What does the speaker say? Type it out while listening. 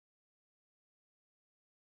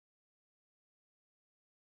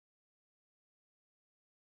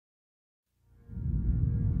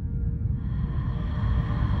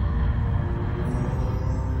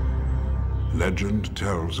Legend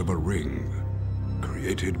tells of a ring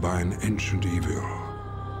created by an ancient evil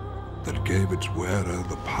that gave its wearer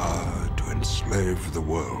the power to enslave the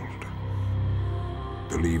world.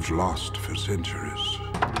 Believed lost for centuries,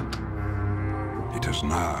 it has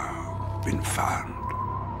now been found.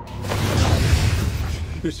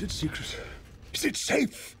 Is it secret? Is it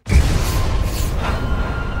safe?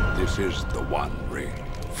 This is the One Ring,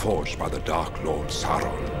 forged by the Dark Lord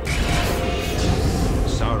Sauron.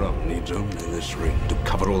 Sauron needs only this ring to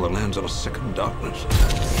cover all the lands of a second darkness.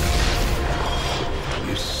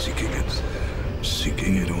 He's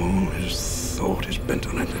seeking it all. His thought is bent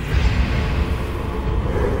on it.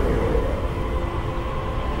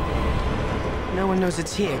 No one knows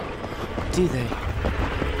it's here, do they?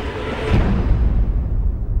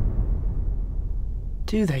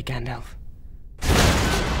 Do they, Gandalf?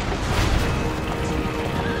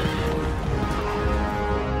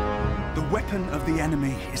 The weapon of the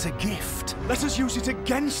enemy is a gift. Let us use it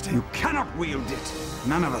against him. You cannot wield it.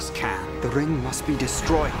 None of us can. The ring must be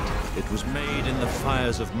destroyed. It was made in the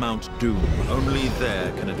fires of Mount Doom. Only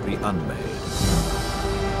there can it be unmade.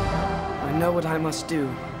 I know what I must do,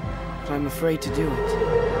 but I'm afraid to do it.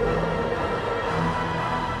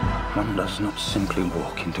 One does not simply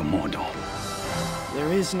walk into Mordor.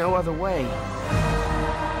 There is no other way.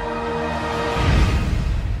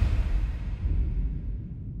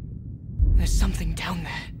 There's something down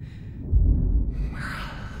there.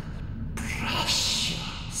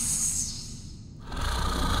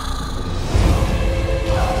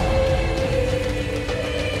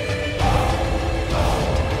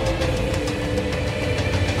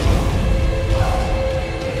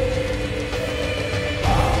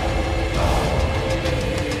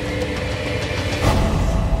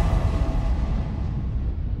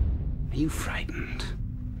 Are you frightened?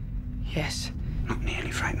 Yes.